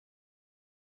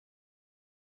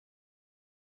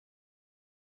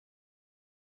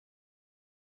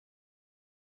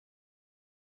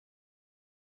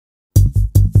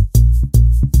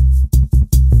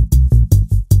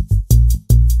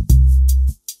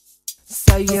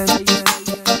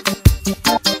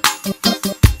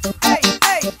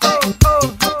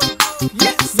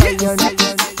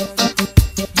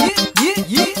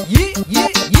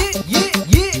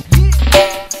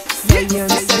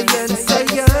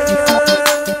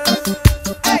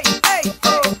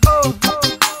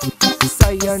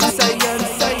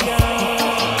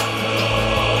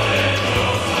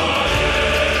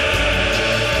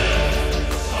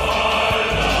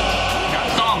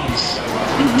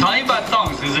Tell me about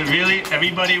thongs. Is it really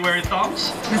everybody wears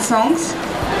thongs? The songs?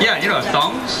 Yeah, you know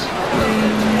thongs.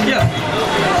 Yeah.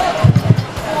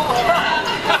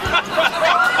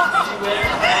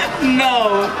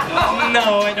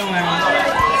 No, I don't have.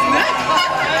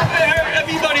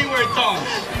 Everybody wears thongs.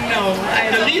 No,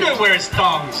 The leader wears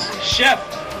thongs. Chef.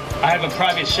 I have a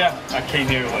private chef I came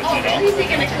here with, you know. Is he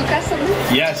gonna cook us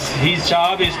something? Yes, his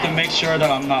job is to make sure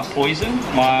that I'm not poisoned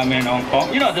while I'm in Hong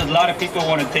Kong. You know, there's a lot of people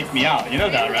want to take me out. You know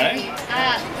that, right?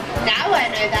 Now I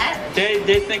know that.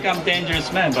 They think I'm a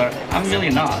dangerous man, but I'm really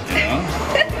not, you know.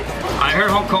 I heard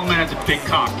Hong Kong man has a big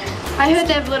cock. I heard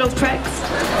they have little pricks.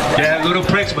 They have little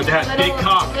pricks, but they have big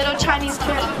cock. Little Chinese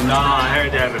pricks. No, I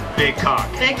heard they have a big cock.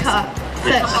 Big cock.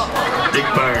 Fish. Big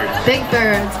bird. Big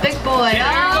birds. Big boy.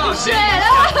 Yeah, oh shit!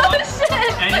 Oh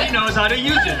shit! And he knows how to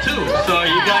use it too, so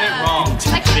you got it wrong.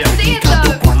 I can see it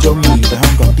though. 慣咗面對香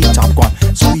港啲習慣，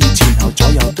所以前後左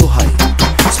右都係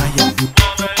西人。